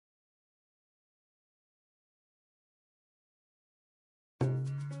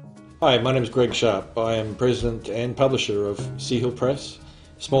Hi, my name is Greg Sharp. I am president and publisher of Sea Hill Press,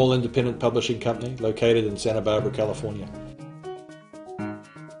 a small independent publishing company located in Santa Barbara, California.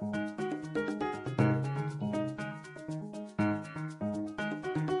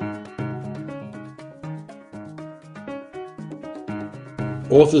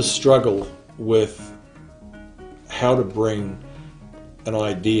 Authors struggle with how to bring an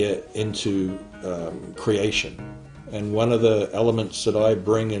idea into creation. And one of the elements that I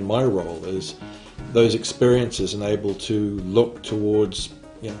bring in my role is those experiences and able to look towards,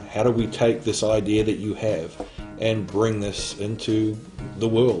 how do we take this idea that you have and bring this into the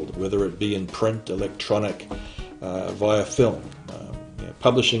world, whether it be in print, electronic, via film.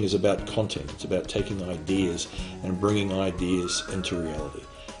 Publishing is about content. It's about taking ideas and bringing ideas into reality.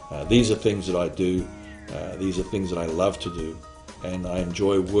 These are things that I do. These are things that I love to do, and I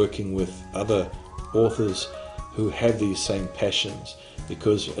enjoy working with other authors who have these same passions,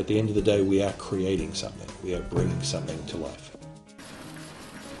 because at the end of the day we are creating something, we are bringing something to life.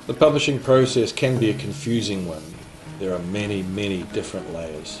 The publishing process can be a confusing one. There are many different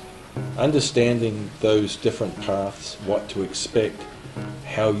layers. Understanding those different paths, what to expect,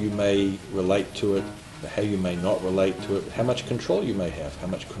 how you may relate to it, how you may not relate to it, how much control you may have, how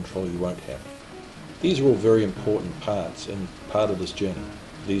much control you won't have. These are all very important parts and part of this journey.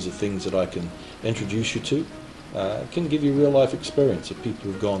 These are things that I can introduce you to, can give you real life experience of people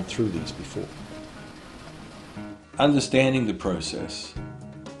who've gone through these before. Understanding the process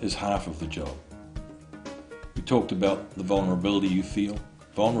is half of the job. We talked about the vulnerability you feel.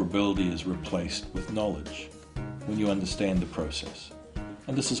 Vulnerability is replaced with knowledge when you understand the process.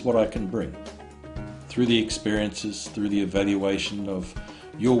 And this is what I can bring. Through the experiences, through the evaluation of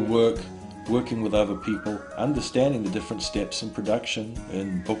your work, working with other people, understanding the different steps in production,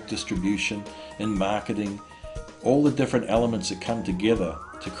 in book distribution, in marketing, all the different elements that come together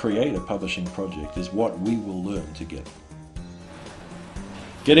to create a publishing project is what we will learn together.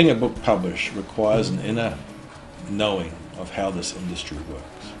 Getting a book published requires an inner knowing of how this industry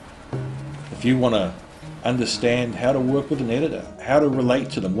works. If you want to understand how to work with an editor, how to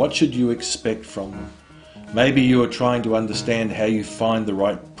relate to them, what should you expect from them? Maybe you are trying to understand how you find the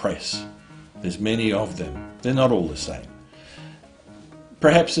right press. There's many of them. They're not all the same.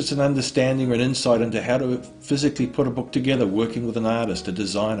 Perhaps it's an understanding or an insight into how to physically put a book together, working with an artist, a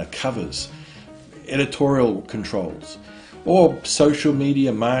designer, covers, editorial controls, or social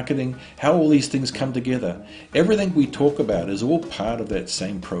media marketing, how all these things come together. Everything we talk about is all part of that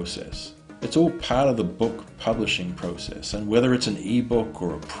same process. It's all part of the book publishing process, and whether it's an ebook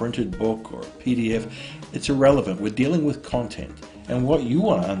or a printed book or a PDF, it's irrelevant. We're dealing with content, and what you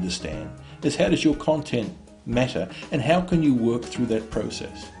want to understand is how does your content matter and how can you work through that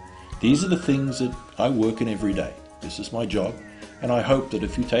process. These are the things that I work in every day. This is my job, and I hope that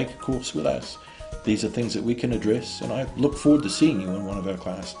if you take a course with us, these are things that we can address, and I look forward to seeing you in one of our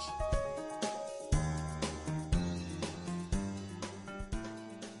classes.